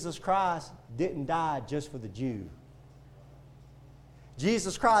 But Jesus Christ didn't die just for the Jew.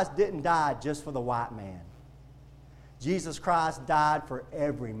 Jesus Christ didn't die just for the white man. Jesus Christ died for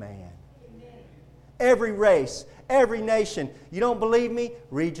every man. Amen. Every race, every nation. You don't believe me?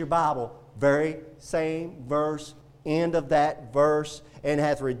 Read your Bible. Very same verse, end of that verse. And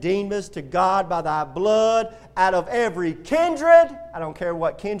hath redeemed us to God by thy blood out of every kindred. I don't care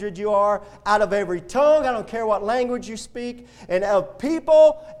what kindred you are. Out of every tongue. I don't care what language you speak. And of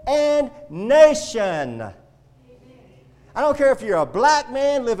people and nation. I don't care if you're a black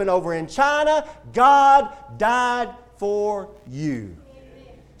man living over in China. God died for you.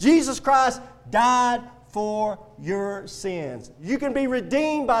 Amen. Jesus Christ died for your sins. You can be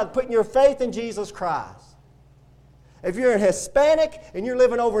redeemed by putting your faith in Jesus Christ. If you're a Hispanic and you're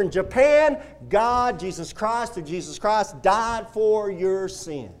living over in Japan, God, Jesus Christ, through Jesus Christ, died for your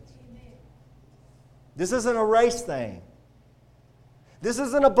sins. Amen. This isn't a race thing. This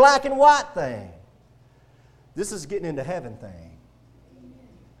isn't a black and white thing. This is getting into heaven thing.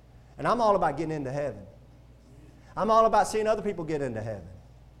 And I'm all about getting into heaven. I'm all about seeing other people get into heaven.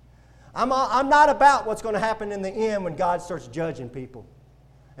 I'm not about what's going to happen in the end when God starts judging people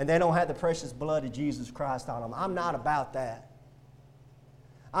and they don't have the precious blood of Jesus Christ on them. I'm not about that.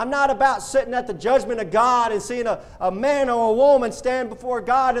 I'm not about sitting at the judgment of God and seeing a man or a woman stand before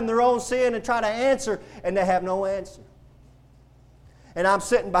God in their own sin and try to answer, and they have no answer. And I'm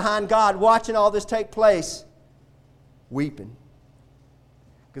sitting behind God watching all this take place, weeping.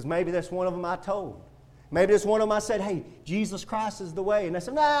 Because maybe that's one of them I told. Maybe that's one of them I said, hey, Jesus Christ is the way. And they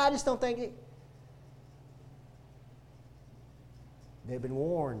said, nah, I just don't think it. They've been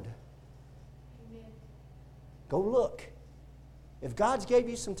warned. Amen. Go look. If God's gave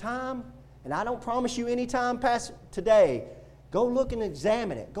you some time, and I don't promise you any time past today, go look and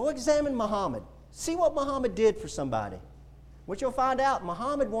examine it. Go examine Muhammad. See what Muhammad did for somebody. What you'll find out,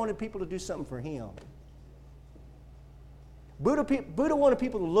 Muhammad wanted people to do something for him. Buddha wanted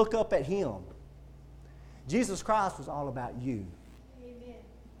people to look up at him. Jesus Christ was all about you. Amen.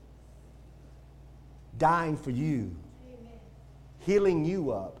 Dying for you. Amen. Healing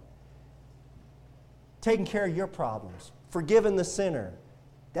you up. Taking care of your problems. Forgiving the sinner.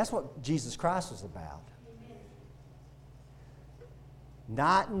 That's what Jesus Christ was about. Amen.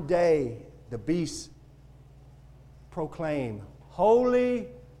 Night and day, the beasts proclaim, holy,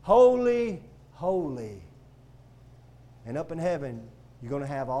 holy, holy. And up in heaven, you're going to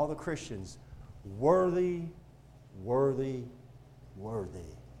have all the Christians, worthy, worthy, worthy.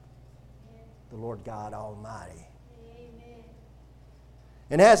 Amen. The Lord God Almighty. Amen.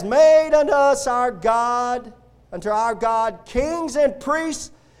 And has made unto us our God, unto our God, kings and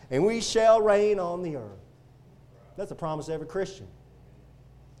priests, and we shall reign on the earth. That's a promise to every Christian.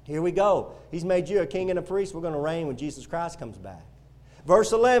 Here we go. He's made you a king and a priest. We're going to reign when Jesus Christ comes back.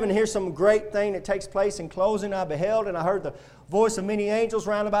 Verse 11, here's some great thing that takes place in closing. I beheld and I heard the voice of many angels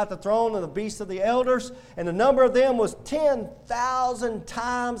round about the throne and the beasts of the elders, and the number of them was 10,000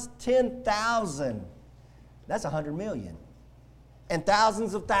 times 10,000. That's 100 million. And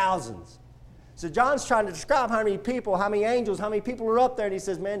thousands of thousands. So John's trying to describe how many people, how many angels, how many people are up there, and he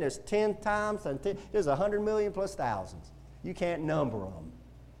says, man, there's 10 times, and there's 100 million plus thousands. You can't number them.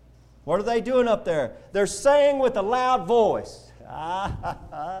 What are they doing up there? They're saying with a loud voice.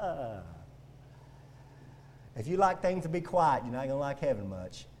 If you like things to be quiet, you're not going to like heaven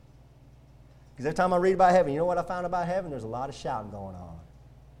much. Because every time I read about heaven, you know what I found about heaven? There's a lot of shouting going on.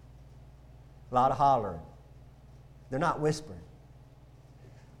 A lot of hollering. They're not whispering.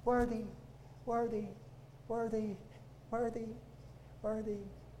 Worthy, worthy, worthy, worthy, worthy.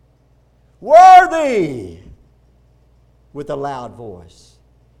 Worthy! With a loud voice.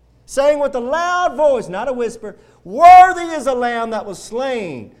 Saying with a loud voice, not a whisper, worthy is a lamb that was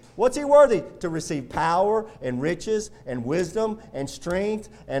slain. What's he worthy? To receive power and riches and wisdom and strength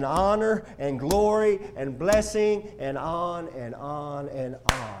and honor and glory and blessing and on and on and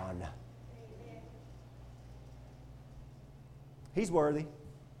on. He's worthy.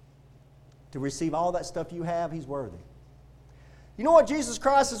 To receive all that stuff you have, he's worthy. You know what Jesus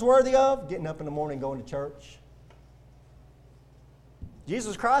Christ is worthy of? Getting up in the morning and going to church.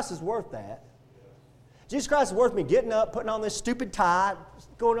 Jesus Christ is worth that. Jesus Christ is worth me getting up, putting on this stupid tie,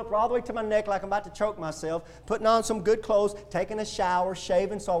 going up all the way to my neck like I'm about to choke myself, putting on some good clothes, taking a shower,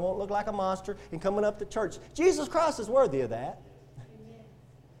 shaving so I won't look like a monster, and coming up to church. Jesus Christ is worthy of that. Amen.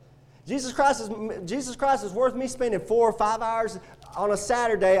 Jesus Christ is worth me spending 4 or 5 hours on a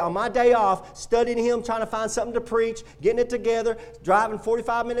Saturday, on my day off, studying Him, trying to find something to preach, getting it together, driving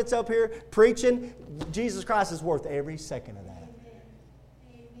 45 minutes up here, preaching. Jesus Christ is worth every second of that.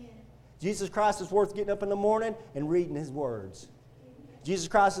 Jesus Christ is worth getting up in the morning and reading His words. Jesus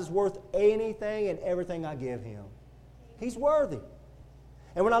Christ is worth anything and everything I give Him. He's worthy.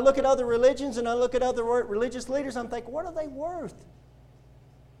 And when I look at other religions and I look at other religious leaders, I'm thinking, what are they worth?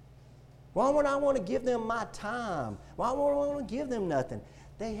 Why would I want to give them my time? Why would I want to give them nothing?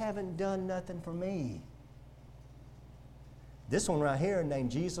 They haven't done nothing for me. This one right here named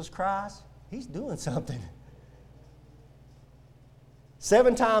Jesus Christ, He's doing something.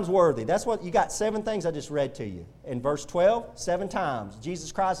 7 times worthy. That's what you got. 7 things I just read to you. In verse 12, 7 times.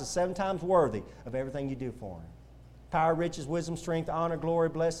 Jesus Christ is 7 times worthy of everything you do for Him. Power, riches, wisdom, strength, honor, glory,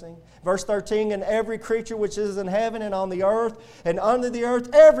 blessing. Verse 13, and every creature which is in heaven and on the earth and under the earth,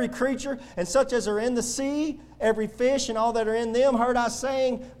 every creature and such as are in the sea, every fish and all that are in them, heard I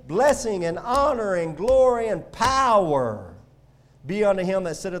saying, blessing and honor and glory and power be unto Him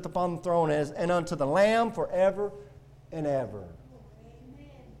that sitteth upon the throne and unto the Lamb forever and ever.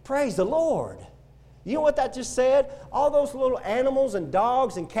 Praise the Lord. You know what that just said? All those little animals and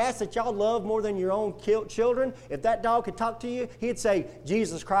dogs and cats that y'all love more than your own children, if that dog could talk to you, he'd say,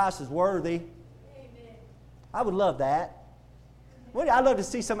 Jesus Christ is worthy. Amen. I would love that. I'd love to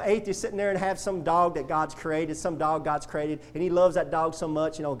see some atheist sitting there and have some dog that God's created, some dog God's created, and he loves that dog so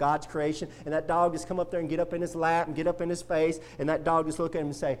much, God's creation, and that dog just come up there and get up in his lap and get up in his face, and that dog just look at him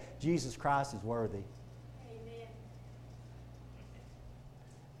and say, Jesus Christ is worthy.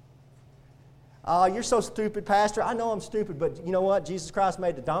 Oh, you're so stupid, Pastor. I know I'm stupid, but you know what? Jesus Christ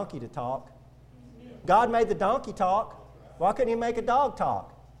made the donkey to talk. God made the donkey talk. Why couldn't He make a dog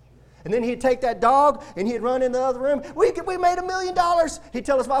talk? And then He'd take that dog and He'd run in the other room. We made $1 million. He'd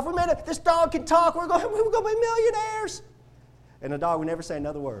tell his wife, this dog can talk. We're going to be millionaires. And the dog would never say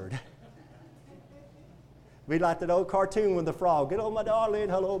another word. We'd like that old cartoon with the frog. Get on, my darling.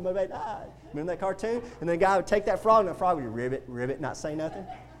 Hello, my baby. Remember that cartoon? And the guy would take that frog and the frog would ribbit, not say nothing.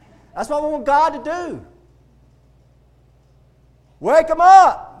 That's what we want God to do. Wake them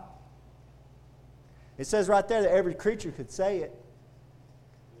up. It says right there that every creature could say it.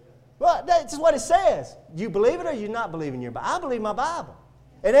 Well, that's what it says. Do you believe it or do you not believe in your Bible? I believe my Bible.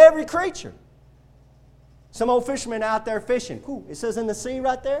 And every creature. Some old fisherman out there fishing. Ooh, it says in the sea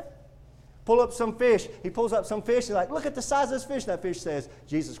right there. Pull up some fish. He pulls up some fish. He's like, look at the size of this fish. That fish says,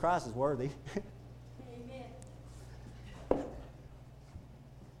 Jesus Christ is worthy.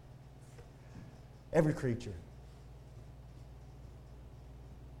 Every creature.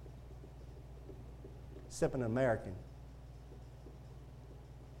 Except an American.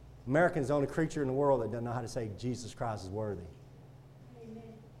 American's the only creature in the world that doesn't know how to say Jesus Christ is worthy. Amen.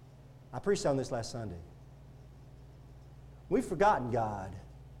 I preached on this last Sunday. We've forgotten God.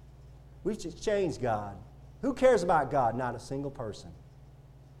 We've just changed God. Who cares about God? Not a single person.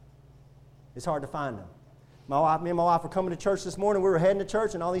 It's hard to find them. Me and my wife were coming to church this morning. We were heading to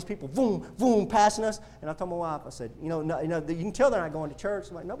church, and all these people, boom, boom, passing us. And I told my wife, I said, you can tell they're not going to church.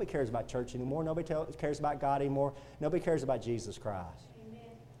 I'm like, nobody cares about church anymore. Nobody cares about God anymore. Nobody cares about Jesus Christ. Amen.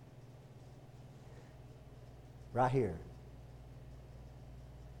 Right here.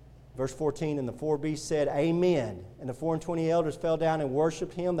 Verse 14, and the 4 beasts said, Amen. And the 24 elders fell down and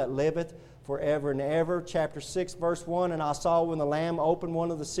worshipped Him that liveth forever and ever. Chapter 6, verse 1, and I saw when the Lamb opened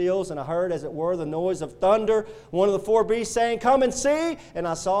one of the seals, and I heard, as it were, the noise of thunder, one of the 4 beasts saying, Come and see. And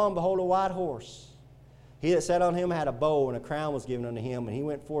I saw, and behold, a white horse. He that sat on him had a bow, and a crown was given unto him, and he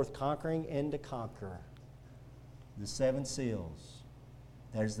went forth conquering and to conquer. The 7 seals.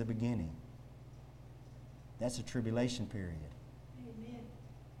 There's the beginning. That's a tribulation period. Amen.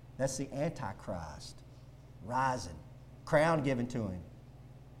 That's the Antichrist rising. Crown given to him.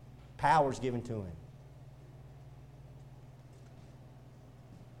 Powers given to him.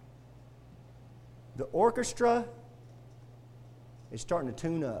 The orchestra is starting to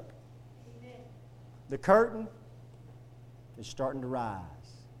tune up. Amen. The curtain is starting to rise.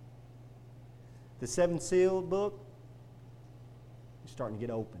 The 7-sealed book is starting to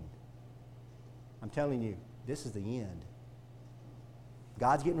get opened. I'm telling you, this is the end.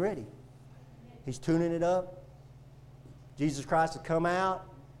 God's getting ready. He's tuning it up. Jesus Christ has come out.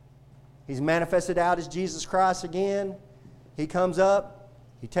 He's manifested out as Jesus Christ again. He comes up,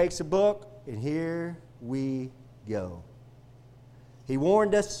 He takes a book, and here we go. He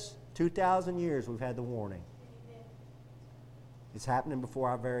warned us 2,000 years we've had the warning. It's happening before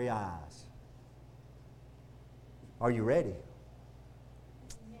our very eyes. Are you ready?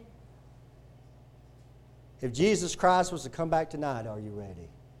 If Jesus Christ was to come back tonight, are you ready?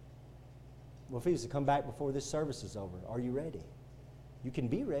 Well, if He was to come back before this service is over, are you ready? You can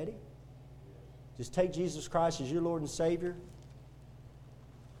be ready. Just take Jesus Christ as your Lord and Savior.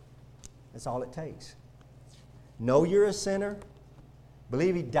 That's all it takes. Know you're a sinner.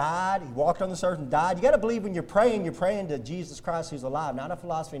 Believe He died. He walked on this earth and died. You got to believe when you're praying to Jesus Christ who's alive. Not a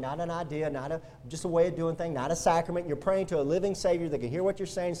philosophy, not an idea, not just a way of doing things, not a sacrament. You're praying to a living Savior that can hear what you're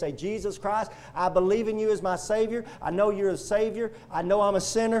saying. Say, Jesus Christ, I believe in you as my Savior. I know you're a Savior. I know I'm a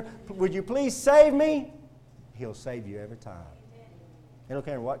sinner. Would you please save me? He'll save you every time. It don't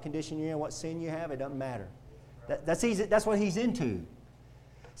care what condition you're in, what sin you have. It doesn't matter. That's easy. That's what He's into.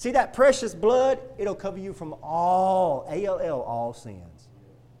 See that precious blood? It'll cover you from all, A-L-L, all sins.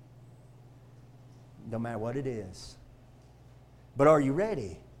 No matter what it is. But are you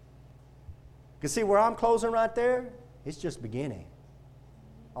ready? Because see where I'm closing right there? It's just beginning.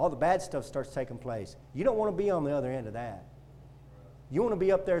 All the bad stuff starts taking place. You don't want to be on the other end of that. You want to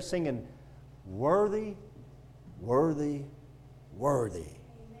be up there singing, worthy, worthy, worthy.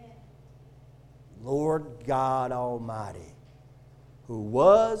 Amen. Lord God Almighty, who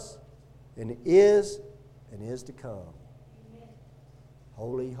was and is to come. Amen.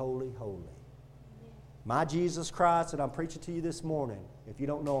 Holy, holy, holy. Amen. My Jesus Christ that I'm preaching to you this morning, if you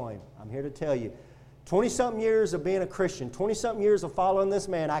don't know Him, I'm here to tell you, 20-something years of being a Christian, 20-something years of following this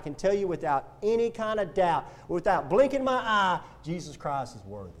man, I can tell you without any kind of doubt, without blinking my eye, Jesus Christ is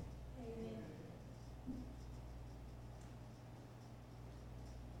worthy. Amen.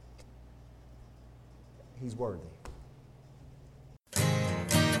 He's worthy.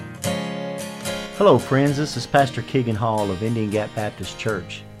 Hello friends, this is Pastor Keegan Hall of Indian Gap Baptist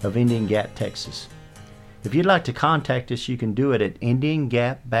Church of Indian Gap, Texas. If you'd like to contact us, you can do it at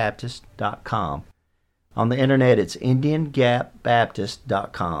IndianGapBaptist.com. On the internet, it's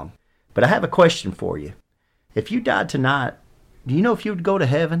IndianGapBaptist.com. But I have a question for you. If you died tonight, do you know if you would go to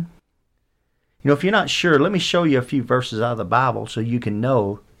heaven? You know, if you're not sure, let me show you a few verses out of the Bible so you can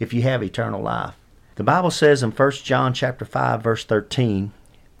know if you have eternal life. The Bible says in 1 John chapter 5, verse 13,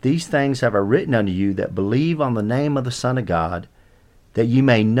 "These things have I written unto you that believe on the name of the Son of God, that you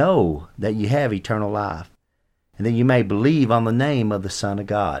may know that you have eternal life, and that you may believe on the name of the Son of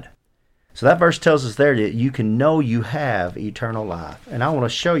God." So that verse tells us there that you can know you have eternal life. And I want to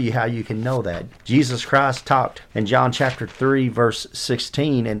show you how you can know that. Jesus Christ talked in John chapter 3, verse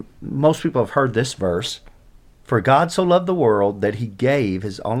 16, and most people have heard this verse. "For God so loved the world that He gave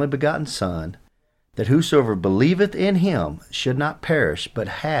His only begotten Son, that whosoever believeth in Him should not perish, but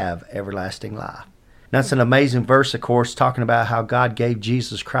have everlasting life." That's an amazing verse, of course, talking about how God gave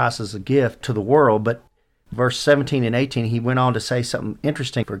Jesus Christ as a gift to the world, but verse 17 and 18, he went on to say something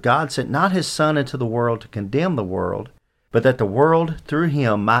interesting. "For God sent not His Son into the world to condemn the world, but that the world through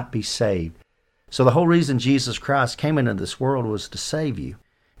Him might be saved." So the whole reason Jesus Christ came into this world was to save you,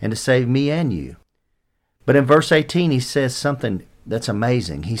 and to save me and you. But in verse 18, he says something that's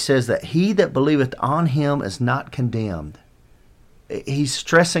amazing. He says that he that believeth on Him is not condemned. He's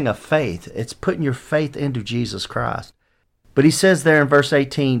stressing a faith. It's putting your faith into Jesus Christ. But he says there in verse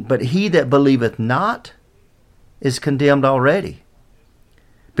 18, "But he that believeth not is condemned already,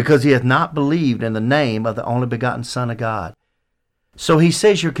 because he hath not believed in the name of the only begotten Son of God." So he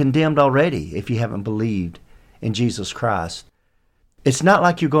says you're condemned already if you haven't believed in Jesus Christ. It's not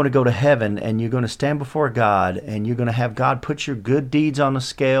like you're going to go to heaven and you're going to stand before God and you're going to have God put your good deeds on the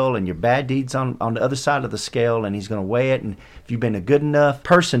scale and your bad deeds on the other side of the scale, and He's going to weigh it, and if you've been a good enough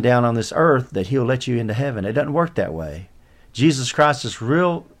person down on this earth that He'll let you into heaven. It doesn't work that way. Jesus Christ is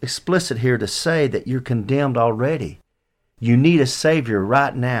real explicit here to say that you're condemned already. You need a Savior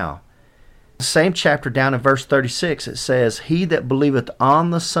right now. The same chapter down in verse 36, it says, "He that believeth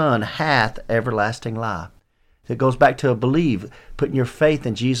on the Son hath everlasting life." It goes back to a believe, putting your faith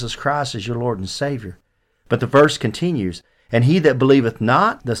in Jesus Christ as your Lord and Savior. But the verse continues, "And he that believeth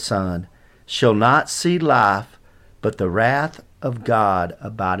not the Son shall not see life, but the wrath of God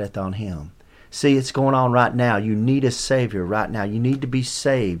abideth on him." See, it's going on right now. You need a Savior right now. You need to be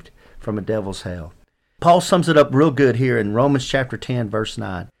saved from a devil's hell. Paul sums it up real good here in Romans chapter 10, verse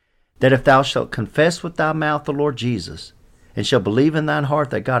 9. "That if thou shalt confess with thy mouth the Lord Jesus, and shalt believe in thine heart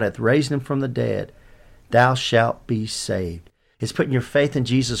that God hath raised Him from the dead, thou shalt be saved." It's putting your faith in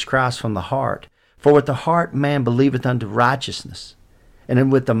Jesus Christ from the heart. "For with the heart man believeth unto righteousness, and then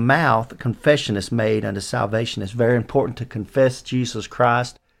with the mouth confession is made unto salvation." It's very important to confess Jesus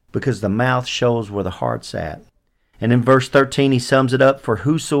Christ, because the mouth shows where the heart's at. And in verse 13 he sums it up, for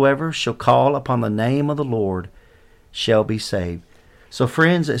whosoever shall call upon the name of the Lord shall be saved. So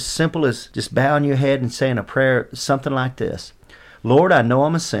friends, as simple as just bowing your head and saying a prayer, something like this. Lord, I know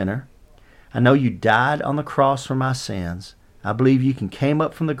I'm a sinner. I know you died on the cross for my sins. I believe you came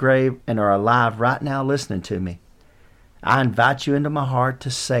up from the grave and are alive right now listening to me. I invite you into my heart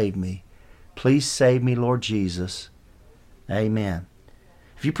to save me. Please save me, Lord Jesus. Amen.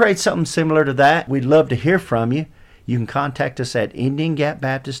 If you prayed something similar to that, we'd love to hear from you. You can contact us at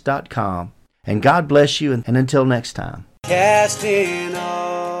IndianGapBaptist.com. And God bless you, and until next time. Casting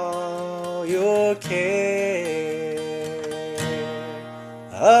all your care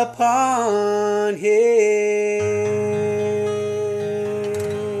upon Him.